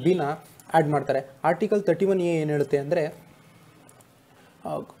 31B ಆ್ಯಡ್ ಮಾಡ್ತಾರೆ. ಆರ್ಟಿಕಲ್ 31A ಏನು ಹೇಳುತ್ತೆ ಅಂದರೆ,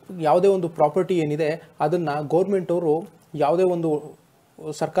 ಯಾವುದೇ ಒಂದು ಪ್ರಾಪರ್ಟಿ ಏನಿದೆ ಅದನ್ನು ಗೌರ್ಮೆಂಟವರು ಯಾವುದೇ ಒಂದು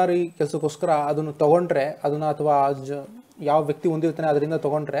ಸರ್ಕಾರಿ ಕೆಲಸಕ್ಕೋಸ್ಕರ ಅದನ್ನು ತೊಗೊಂಡ್ರೆ, ಅದನ್ನು ಅಥವಾ ಯಾವ ವ್ಯಕ್ತಿ ಹೊಂದಿರ್ತಾನೆ ಅದರಿಂದ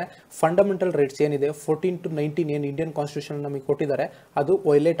ತೊಗೊಂಡ್ರೆ ಫಂಡಮೆಂಟಲ್ ರೈಟ್ಸ್ ಏನಿದೆ 14 to 19 ಏನು ಇಂಡಿಯನ್ ಕಾನ್ಸ್ಟಿಟ್ಯೂಷನ್ ನಮಗೆ ಕೊಟ್ಟಿದ್ದಾರೆ ಅದು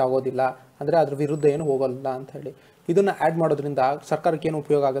ವೈಲೇಟ್ ಆಗೋದಿಲ್ಲ, ಅಂದರೆ ಅದ್ರ ವಿರುದ್ಧ ಏನು ಹೋಗೋಲ್ಲ ಅಂತ ಹೇಳಿ. ಇದನ್ನು ಆ್ಯಡ್ ಮಾಡೋದ್ರಿಂದ ಸರ್ಕಾರಕ್ಕೆ ಏನು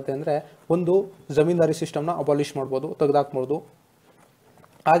ಉಪಯೋಗ ಆಗುತ್ತೆ ಅಂದರೆ, ಒಂದು ಜಮೀನ್ದಾರಿ ಸಿಸ್ಟಮ್ನ ಅಬಾಲಿಷ್ ಮಾಡ್ಬೋದು, ತೆಗೆದಾಕ್ಬೋದು.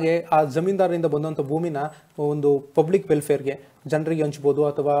 ಹಾಗೆ ಆ ಜಮೀನ್ದಾರರಿಂದ ಬಂದಂಥ ಭೂಮಿನ ಒಂದು ಪಬ್ಲಿಕ್ ವೆಲ್ಫೇರ್ಗೆ ಜನರಿಗೆ ಹಂಚ್ಬೋದು,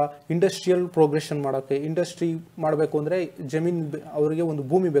 ಅಥವಾ ಇಂಡಸ್ಟ್ರಿಯಲ್ ಪ್ರೋಗ್ರೆಷನ್ ಮಾಡೋಕ್ಕೆ, ಇಂಡಸ್ಟ್ರಿ ಮಾಡಬೇಕು ಅಂದರೆ ಅವರಿಗೆ ಒಂದು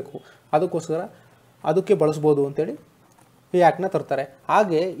ಭೂಮಿ ಬೇಕು, ಅದಕ್ಕೋಸ್ಕರ ಅದಕ್ಕೆ ಬಳಸ್ಬೋದು ಅಂತೇಳಿ ಈ ಆ್ಯಕ್ಟ್ನ ತರ್ತಾರೆ.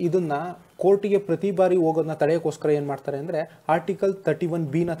 ಹಾಗೆ ಇದನ್ನು ಕೋರ್ಟಿಗೆ ಪ್ರತಿ ಬಾರಿ ಹೋಗೋದನ್ನ ತಡೆಯೋಕ್ಕೋಸ್ಕರ ಏನು ಮಾಡ್ತಾರೆ ಅಂದರೆ ಆರ್ಟಿಕಲ್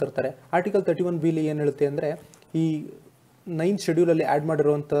 31B ತರ್ತಾರೆ. ಆರ್ಟಿಕಲ್ 31B ಏನು ಹೇಳುತ್ತೆ ಅಂದರೆ, ಈ 9th ಶೆಡ್ಯೂಲಲ್ಲಿ ಆ್ಯಡ್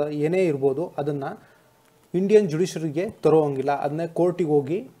ಮಾಡಿರುವಂಥ ಏನೇ ಇರ್ಬೋದು ಅದನ್ನು ಇಂಡಿಯನ್ ಜುಡಿಷರಿಗೆ ತರೋಂಗಿಲ್ಲ, ಅದನ್ನೇ ಕೋರ್ಟಿಗೆ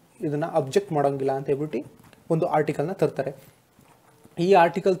ಹೋಗಿ ಇದನ್ನು ಅಬ್ಜೆಕ್ಟ್ ಮಾಡೋಂಗಿಲ್ಲ ಅಂತ ಹೇಳ್ಬಿಟ್ಟು ಒಂದು ಆರ್ಟಿಕಲ್ನ ತರ್ತಾರೆ. ಈ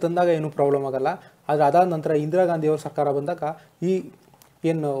ಆರ್ಟಿಕಲ್ ತಂದಾಗ ಏನೂ ಪ್ರಾಬ್ಲಮ್ ಆಗಲ್ಲ. ಆದರೆ ಅದಾದ ನಂತರ ಇಂದಿರಾ ಗಾಂಧಿಯವ್ರ ಸರ್ಕಾರ ಬಂದಾಗ ಈ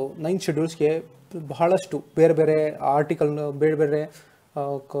ಏನು 9th ಶೆಡ್ಯೂಲ್ಸ್ಗೆ ಬಹಳಷ್ಟು ಬೇರೆ ಬೇರೆ ಆರ್ಟಿಕಲ್ನ ಬೇರೆ ಬೇರೆ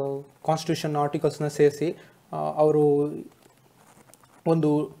ಕಾನ್ಸ್ಟಿಟ್ಯೂಷನ್ ಆರ್ಟಿಕಲ್ಸ್ನ ಸೇರಿಸಿ ಅವರು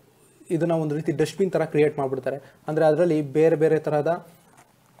ಇದನ್ನು ಒಂದು ರೀತಿ ಡಸ್ಟ್ಬಿನ್ ಥರ ಕ್ರಿಯೇಟ್ ಮಾಡಿಬಿಡ್ತಾರೆ. ಅಂದರೆ ಅದರಲ್ಲಿ ಬೇರೆ ಬೇರೆ ಥರದ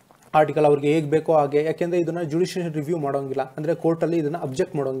ಆರ್ಟಿಕಲ್ ಅವ್ರಿಗೆ ಹೇಗೆ ಬೇಕೋ ಹಾಗೆ, ಯಾಕೆಂದರೆ ಇದನ್ನು ಜುಡಿಷಿಯಲ್ ರಿವ್ಯೂ ಮಾಡೋಂಗಿಲ್ಲ, ಅಂದರೆ ಕೋರ್ಟಲ್ಲಿ ಇದನ್ನು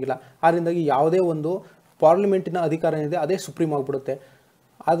ಅಬ್ಜೆಕ್ಟ್ ಮಾಡೋಂಗಿಲ್ಲ. ಆದ್ದರಿಂದಾಗಿ ಯಾವುದೇ ಒಂದು ಪಾರ್ಲಿಮೆಂಟಿನ ಅಧಿಕಾರ ಏನಿದೆ ಅದೇ ಸುಪ್ರೀಂ ಆಗಿಬಿಡುತ್ತೆ.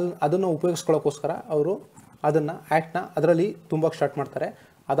 ಅದನ್ನು ಉಪಯೋಗಿಸ್ಕೊಳ್ಳೋಕ್ಕೋಸ್ಕರ ಅವರು ಆ್ಯಕ್ಟ್ನ ಅದರಲ್ಲಿ ತುಂಬ ಸ್ಟಾರ್ಟ್ ಮಾಡ್ತಾರೆ.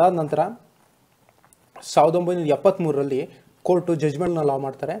 ಅದಾದ ನಂತರ 1973ರಲ್ಲಿ ಕೋರ್ಟು ಜಜ್ಮೆಂಟ್ನ ಲಾ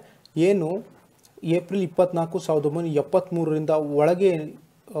ಮಾಡ್ತಾರೆ. ಏನು ಏಪ್ರಿಲ್ 24, 1973ರಿಂದ ಒಳಗೆ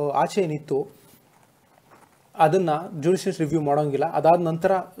ಆಚೆ ಏನಿತ್ತು ಅದನ್ನು ಜುಡಿಷಿಯಲ್ ರಿವ್ಯೂ ಮಾಡೋಂಗಿಲ್ಲ. ಅದಾದ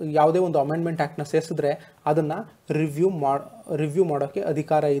ನಂತರ ಯಾವುದೇ ಒಂದು ಅಮೆಂಡ್ಮೆಂಟ್ ಆ್ಯಕ್ಟ್ನ ಸೇರಿಸಿದ್ರೆ ಅದನ್ನು ರಿವ್ಯೂ ಮಾಡೋಕ್ಕೆ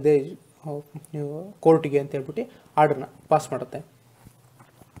ಅಧಿಕಾರ ಇದೆ ಕೋರ್ಟಿಗೆ ಅಂತ ಹೇಳ್ಬಿಟ್ಟು ಆರ್ಡರ್ನ ಪಾಸ್ ಮಾಡುತ್ತೆ.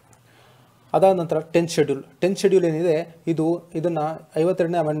 ಅದಾದ ನಂತರ 10th ಶೆಡ್ಯೂಲ್ ಏನಿದೆ ಇದನ್ನು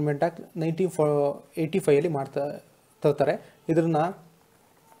 52ನೇ ಅಮೆಂಡ್ಮೆಂಟ್ ಆ್ಯಕ್ಟ್ 1985 ತರ್ತಾರೆ. ಇದನ್ನು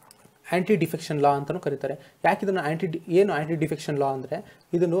ಆ್ಯಂಟಿ ಡಿಫೆಕ್ಷನ್ ಲಾ ಅಂತಲೂ ಕರೀತಾರೆ. ಯಾಕೆ ಇದನ್ನು ಆ್ಯಂಟಿ ಡಿಫೆಕ್ಷನ್ ಲಾ ಅಂದರೆ,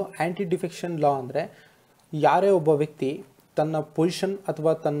 ಇದನ್ನು ಆ್ಯಂಟಿ ಡಿಫೆಕ್ಷನ್ ಲಾ ಅಂದರೆ ಯಾರೇ ಒಬ್ಬ ವ್ಯಕ್ತಿ ತನ್ನ ಪೊಸಿಷನ್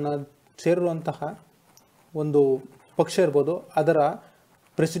ಅಥವಾ ತನ್ನ ಸೇರಿರುವಂತಹ ಒಂದು ಪಕ್ಷ ಇರ್ಬೋದು, ಅದರ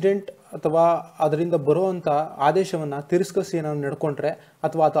ಪ್ರೆಸಿಡೆಂಟ್ ಅಥವಾ ಅದರಿಂದ ಬರುವಂಥ ಆದೇಶವನ್ನು ತಿರಸ್ಕರಿಸಿ ಏನಾದ್ರು ನಡ್ಕೊಂಡ್ರೆ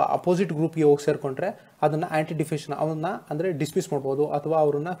ಅಥವಾ ಅಪೋಸಿಟ್ ಗ್ರೂಪ್ಗೆ ಹೋಗಿ ಸೇರಿಕೊಂಡ್ರೆ ಅದನ್ನು ಆ್ಯಂಟಿ ಡಿಫೆಕ್ಷನ್, ಅಂದರೆ ಡಿಸ್ಮಿಸ್ ಮಾಡ್ಬೋದು ಅಥವಾ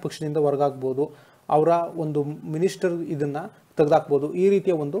ಅವರನ್ನು ಪಕ್ಷದಿಂದ ಹೊರಗಾಕ್ಬೋದು, ಅವರ ಒಂದು ಮಿನಿಸ್ಟರ್ ಇದನ್ನು ತೆಗೆದಾಕ್ಬೋದು. ಈ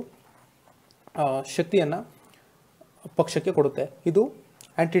ರೀತಿಯ ಒಂದು ಶಕ್ತಿಯನ್ನು ಪಕ್ಷಕ್ಕೆ ಕೊಡುತ್ತೆ. ಇದು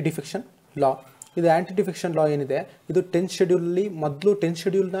ಆ್ಯಂಟಿ ಡಿಫೆಕ್ಷನ್ ಲಾ. ಇದು ಆ್ಯಂಟಿ ಡಿಫೆಕ್ಷನ್ ಲಾ ಏನಿದೆ ಇದು 10th ಶೆಡ್ಯೂಲಲ್ಲಿ ಮೊದಲು 10th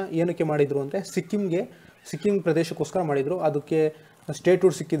ಶೆಡ್ಯೂಲ್ನ ಏನಕ್ಕೆ ಮಾಡಿದರು ಅಂದರೆ ಸಿಕ್ಕಿಂ ಪ್ರದೇಶಕ್ಕೋಸ್ಕರ ಮಾಡಿದರು. ಅದಕ್ಕೆ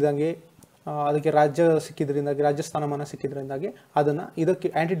ಸ್ಟೇಟ್ಹುಡ್ ಸಿಕ್ಕಿದಂಗೆ, ಅದಕ್ಕೆ ರಾಜ್ಯ ಸಿಕ್ಕಿದ್ರಿಂದಾಗಿ, ರಾಜ್ಯ ಸ್ಥಾನಮಾನ ಸಿಕ್ಕಿದ್ರಿಂದಾಗಿ ಅದನ್ನು ಇದಕ್ಕೆ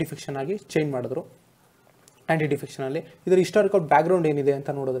ಆ್ಯಂಟಿ ಡಿಫೆಕ್ಷನ್ ಆಗಿ ಚೇಂಜ್ ಮಾಡಿದ್ರು. ಆ್ಯಂಟಿ ಡಿಫೆಕ್ಷನಲ್ಲಿ ಇದರ ಹಿಸ್ಟಾರಿಕಲ್ ಬ್ಯಾಕ್ಗ್ರೌಂಡ್ ಏನಿದೆ ಅಂತ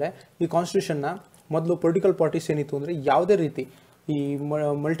ನೋಡಿದ್ರೆ, ಈ ಕಾನ್ಸ್ಟಿಟ್ಯೂಷನ್ನ ಮೊದಲು ಪೊಲಿಟಿಕಲ್ ಪಾರ್ಟೀಸ್ ಏನಿತ್ತು ಅಂದರೆ, ಯಾವುದೇ ರೀತಿ ಈ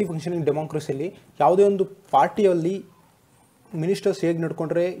ಮಲ್ಟಿ ಫಂಕ್ಷನಿಂಗ್ ಡೆಮೋಕ್ರಸಿಯಲ್ಲಿ ಯಾವುದೇ ಒಂದು ಪಾರ್ಟಿಯಲ್ಲಿ ಮಿನಿಸ್ಟರ್ಸ್ ಹೇಗೆ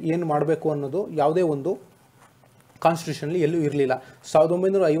ನಡ್ಕೊಂಡ್ರೆ ಏನು ಮಾಡಬೇಕು ಅನ್ನೋದು ಯಾವುದೇ ಒಂದು ಕಾನ್ಸ್ಟಿಟ್ಯೂಷನಲ್ಲಿ ಎಲ್ಲೂ ಇರಲಿಲ್ಲ.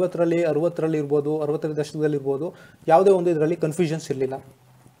 1950ರಲ್ಲಿ 60ರಲ್ಲಿ ಇರ್ಬೋದು, 60ರ ದಶಕದಲ್ಲಿ ಇರ್ಬೋದು, ಯಾವುದೇ ಒಂದು ಇದರಲ್ಲಿ ಕನ್ಫ್ಯೂಷನ್ಸ್ ಇರಲಿಲ್ಲ.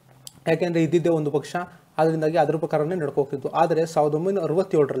 ಯಾಕೆಂದರೆ ಇದ್ದಿದ್ದೇ ಒಂದು ಪಕ್ಷ, ಅದರಿಂದಾಗಿ ಅದ್ರ ಪ್ರಕಾರನೇ ನಡ್ಕೋಗ್ತಿತ್ತು. ಆದರೆ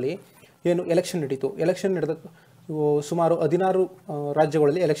 1967ರಲ್ಲಿ ಏನು ಎಲೆಕ್ಷನ್ ನಡೀತು. ಎಲೆಕ್ಷನ್ ನಡೆದ ಸುಮಾರು 16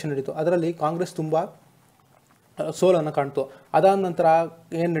 ರಾಜ್ಯಗಳಲ್ಲಿ ಎಲೆಕ್ಷನ್ ನಡೀತು. ಅದರಲ್ಲಿ ಕಾಂಗ್ರೆಸ್ ತುಂಬ ಸೋಲನ್ನು ಕಾಣ್ತು. ಅದಾದ ನಂತರ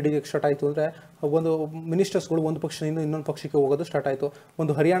ಏನು ನಡೀಲಿಕ್ಕೆ ಸ್ಟಾರ್ಟ್ ಆಯಿತು ಅಂದರೆ, ಒಂದು ಮಿನಿಸ್ಟರ್ಸ್ಗಳು ಒಂದು ಪಕ್ಷದಿಂದ ಇನ್ನೊಂದು ಪಕ್ಷಕ್ಕೆ ಹೋಗೋದು ಸ್ಟಾರ್ಟ್ ಆಯಿತು.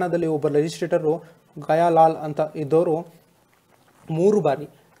 ಒಂದು ಹರಿಯಾಣದಲ್ಲಿ ಒಬ್ಬ ಲೆಜಿಸ್ಲೇಟರು ಗಯಾಲಾಲ್ ಅಂತ ಇದ್ದವರು 3 ಬಾರಿ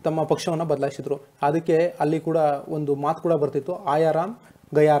ತಮ್ಮ ಪಕ್ಷವನ್ನು ಬದಲಾಯಿಸಿದರು. ಅದಕ್ಕೆ ಅಲ್ಲಿ ಕೂಡ ಒಂದು ಮಾತು ಕೂಡ ಬರ್ತಿತ್ತು, ಆಯಾರಾಮ್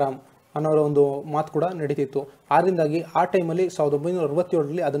ಗಯಾರಾಮ್ ಅನ್ನೋರ ಒಂದು ಮಾತು ಕೂಡ ನಡೀತಿತ್ತು. ಆದ್ದರಿಂದಾಗಿ ಆ ಟೈಮಲ್ಲಿ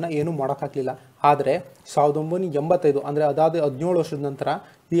 1967ರಲ್ಲಿ ಅದನ್ನು ಏನೂ ಮಾಡೋಕ್ಕಾಗಲಿಲ್ಲ. ಆದರೆ 1985 ಅಂದರೆ ಅದಾದ 17 ವರ್ಷದ ನಂತರ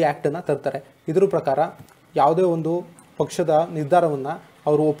ಈ ಆ್ಯಕ್ಟನ್ನು ತರ್ತಾರೆ. ಇದ್ರ ಪ್ರಕಾರ ಯಾವುದೇ ಒಂದು ಪಕ್ಷದ ನಿರ್ಧಾರವನ್ನು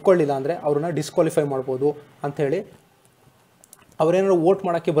ಅವರು ಒಪ್ಕೊಳ್ಳಿಲ್ಲ ಅಂದರೆ ಅವ್ರನ್ನ ಡಿಸ್ಕ್ವಾಲಿಫೈ ಮಾಡ್ಬೋದು ಅಂಥೇಳಿ, ಅವರೇನಾದ್ರು ವೋಟ್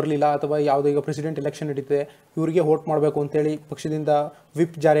ಮಾಡೋಕ್ಕೆ ಬರಲಿಲ್ಲ ಅಥವಾ ಯಾವುದೋ ಈಗ ಪ್ರೆಸಿಡೆಂಟ್ ಎಲೆಕ್ಷನ್ ನಡೀತಿದೆ, ಇವರಿಗೆ ವೋಟ್ ಮಾಡಬೇಕು ಅಂತೇಳಿ ಪಕ್ಷದಿಂದ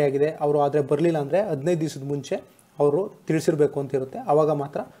ವಿಪ್ ಜಾರಿಯಾಗಿದೆ, ಅವರು ಆದರೆ ಬರಲಿಲ್ಲ ಅಂದರೆ 15 ದಿವಸದ ಮುಂಚೆ ಅವರು ತಿಳಿಸಿರಬೇಕು ಅಂತ ಇರುತ್ತೆ. ಆವಾಗ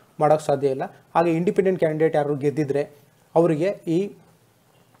ಮಾತ್ರ ಮಾಡೋಕ್ಕೆ ಸಾಧ್ಯ ಇಲ್ಲ. ಹಾಗೆ ಇಂಡಿಪೆಂಡೆಂಟ್ ಕ್ಯಾಂಡಿಡೇಟ್ ಯಾರು ಗೆದ್ದಿದ್ರೆ ಅವರಿಗೆ ಈ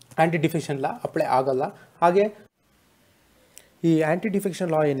ಆ್ಯಂಟಿ ಡಿಫೆಕ್ಷನ್ ಲಾ ಅಪ್ಲೈ ಆಗಲ್ಲ. ಹಾಗೆ ಈ ಆ್ಯಂಟಿ ಡಿಫೆಕ್ಷನ್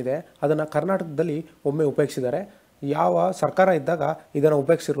ಲಾ ಏನಿದೆ ಅದನ್ನು ಕರ್ನಾಟಕದಲ್ಲಿ ಒಮ್ಮೆ ಉಪಯೋಗಿಸಿದ್ದಾರೆ. ಯಾವ ಸರ್ಕಾರ ಇದ್ದಾಗ ಇದನ್ನು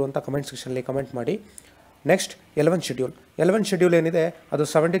ಉಪಯೋಗಿಸಿರುವಂಥ ಕಮೆಂಟ್ ಸೆಕ್ಷನಲ್ಲಿ ಕಮೆಂಟ್ ಮಾಡಿ. ನೆಕ್ಸ್ಟ್ 11th ಶೆಡ್ಯೂಲ್ ಏನಿದೆ ಅದು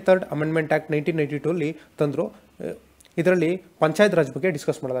 73rd ಅಮೆಂಡ್ಮೆಂಟ್ ಆ್ಯಕ್ಟ್ 1992ಅಲ್ಲಿ ತಂದರು. ಇದರಲ್ಲಿ ಪಂಚಾಯತ್ ರಾಜ್ ಬಗ್ಗೆ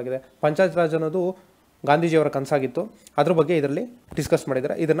ಡಿಸ್ಕಸ್ ಮಾಡೋದಾಗಿದೆ. ಪಂಚಾಯತ್ ರಾಜ್ ಅನ್ನೋದು ಗಾಂಧೀಜಿಯವರ ಕನಸಾಗಿತ್ತು. ಅದ್ರ ಬಗ್ಗೆ ಇದರಲ್ಲಿ ಡಿಸ್ಕಸ್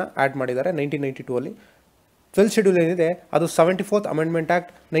ಮಾಡಿದ್ದಾರೆ. ಇದನ್ನು ಆ್ಯಡ್ ಮಾಡಿದ್ದಾರೆ 1992ಅಲ್ಲಿ. 12th ಶೆಡ್ಯೂಲ್ ಏನಿದೆ ಅದು 74th ಅಮೆಂಡ್ಮೆಂಟ್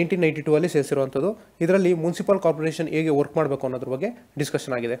ಆ್ಯಕ್ಟ್ 1992ಅಲ್ಲಿ ಸೇರಿಸಿರುವಂಥದ್ದು. ಇದರಲ್ಲಿ ಮುನ್ಸಿಪಲ್ ಕಾರ್ಪೊರೇಷನ್ ಹೇಗೆ ವರ್ಕ್ ಮಾಡಬೇಕು ಅನ್ನೋದ್ರ ಬಗ್ಗೆ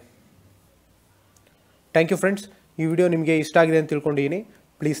ಡಿಸ್ಕಷನ್ ಆಗಿದೆ. Thank you friends. ಈ ವಿಡಿಯೋ ನಿಮಗೆ ಇಷ್ಟ ಆಗಿದೆ ಅಂತ ತಿಳ್ಕೊಂಡಿದ್ದೀನಿ.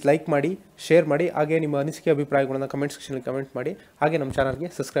 ಪ್ಲೀಸ್ ಲೈಕ್ ಮಾಡಿ, ಶೇರ್ ಮಾಡಿ, ಹಾಗೆ ನಿಮ್ಮ ಅನಿಸಿಕೆ ಅಭಿಪ್ರಾಯಗಳನ್ನು ಕಮೆಂಟ್ ಸೆಕ್ಷನಲ್ಲಿ ಕಮೆಂಟ್ ಮಾಡಿ, ಹಾಗೆ ನಮ್ಮ ಚಾನಲ್ಗೆ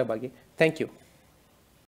ಸಬ್ಸ್ಕ್ರೈಬ್ ಆಗಿ. Thank you.